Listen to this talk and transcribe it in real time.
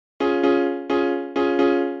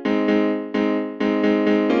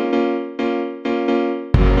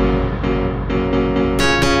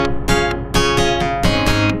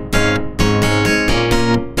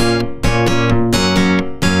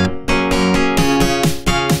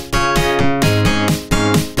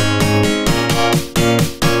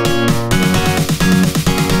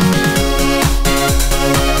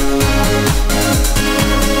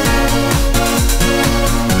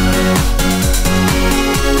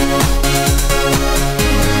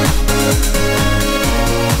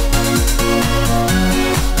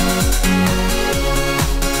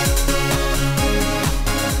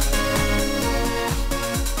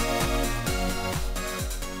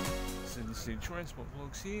Transport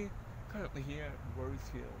Vlogs here, currently here at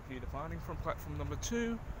Rosehill, here departing from platform number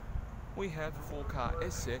 2. We have a 4-car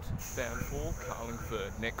S-set bound for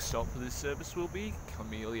Carlingford. Next stop for this service will be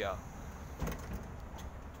Camellia.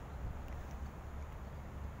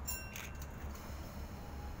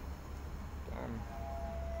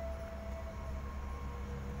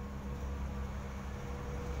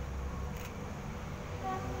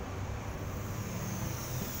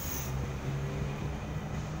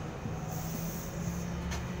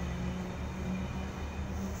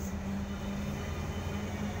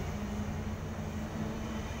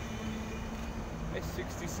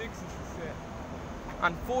 S66 is the set.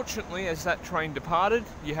 Unfortunately, as that train departed,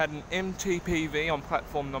 you had an MTPV on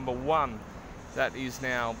platform number 1 that is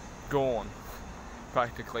now gone,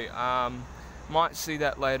 practically. Might see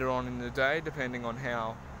that later on in the day, depending on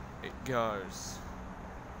how it goes.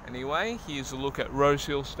 Anyway, here's a look at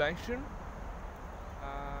Rosehill Station.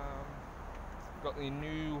 Got the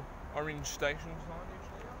new orange station signage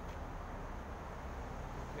now,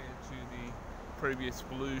 compared to the previous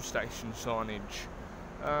blue station signage.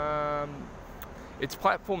 It's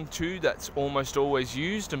platform 2 that's almost always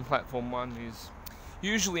used, and platform 1 is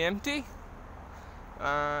usually empty.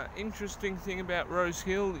 Interesting thing about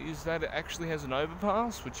Rosehill is that it actually has an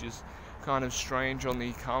overpass, which is kind of strange on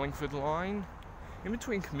the Carlingford line. In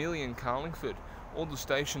between Camellia and Carlingford, all the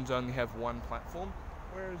stations only have one platform,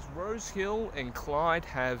 whereas Rosehill and Clyde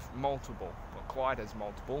have multiple. Well, Clyde has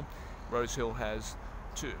multiple, Rosehill has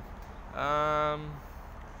 2.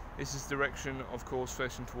 This is direction, of course,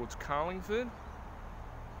 facing towards Carlingford,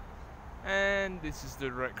 and this is the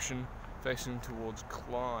direction facing towards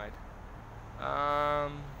Clyde. Yeah,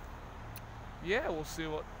 we'll see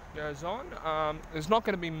what goes on. There's not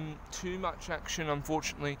going to be too much action,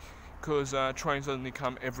 unfortunately, because trains only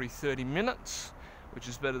come every 30 minutes, which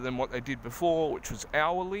is better than what they did before, which was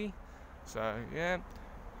hourly. So yeah,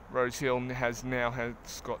 Rosehill has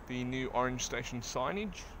got the new orange station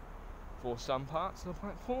signage for some parts of the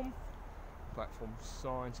platform. Platform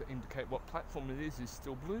signs that indicate what platform it is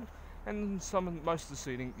still blue, and most of the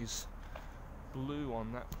seating is blue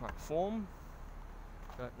on that platform.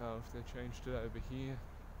 Don't know if they changed it over here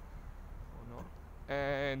or not.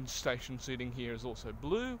 And station seating here is also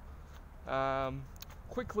blue.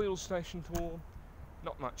 Quick little station tour,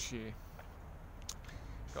 not much here.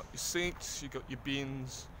 Got your seats, you got your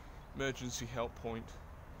bins, emergency help point,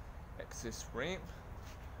 access ramp,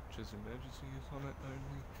 which has emergency use on it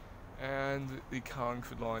only, and the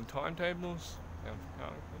Carlingford line timetables, down for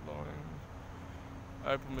Carlingford line,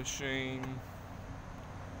 Opal machine.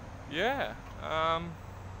 Yeah,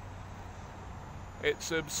 it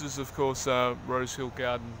services, of course, Rosehill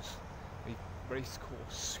Gardens, the race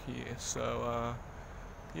course here. So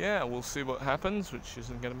yeah, we'll see what happens, which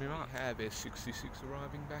isn't going to be right. We have S66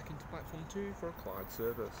 arriving back into platform 2 for a Clyde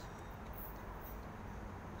service.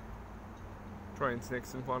 Train's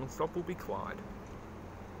next and final stop will be Clyde.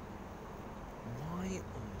 Why on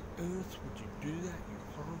earth would you do that, you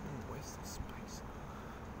horrible waste of space?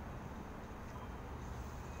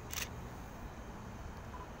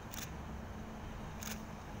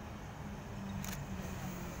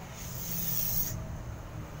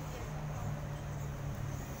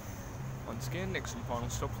 Once again, next and final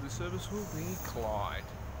stop for the service will be Clyde.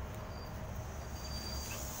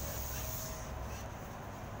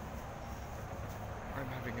 I'm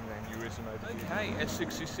having an aneurysm over here. Okay,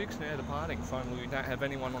 S66 now departing. Finally, we don't have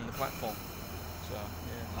anyone on the platform. So,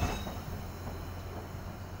 yeah.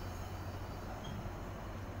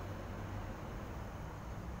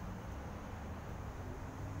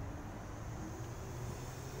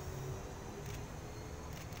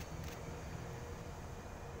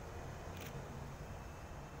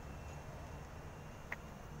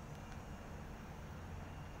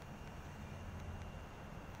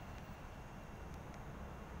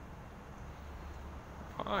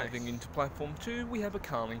 Moving into platform 2, we have a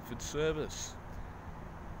Carlingford service.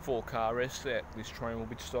 4-car S-set. This train will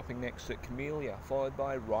be stopping next at Camellia, followed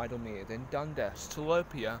by Rydalmere, then Dundas,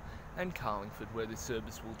 Camellia, and Carlingford, where the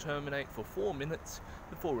service will terminate for 4 minutes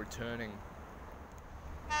before returning.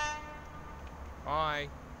 Hi.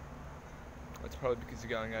 That's probably because you're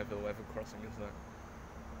going over the level crossing, isn't it?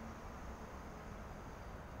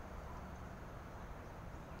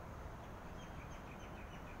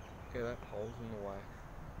 Yeah, that pole's in the way.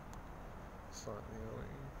 Slightly early.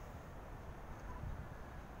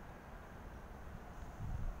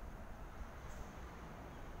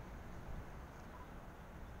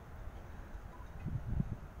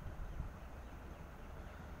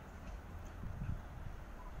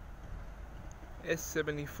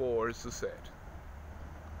 S74 is the set.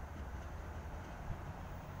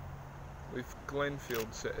 with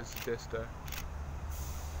Glenfield set as the desto.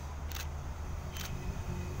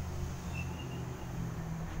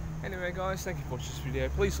 Anyway guys, thank you for watching this video.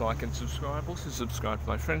 Please like and subscribe. Also subscribe to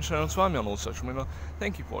my friend's channel. Find me on all social media.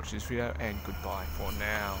 Thank you for watching this video and goodbye for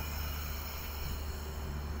now.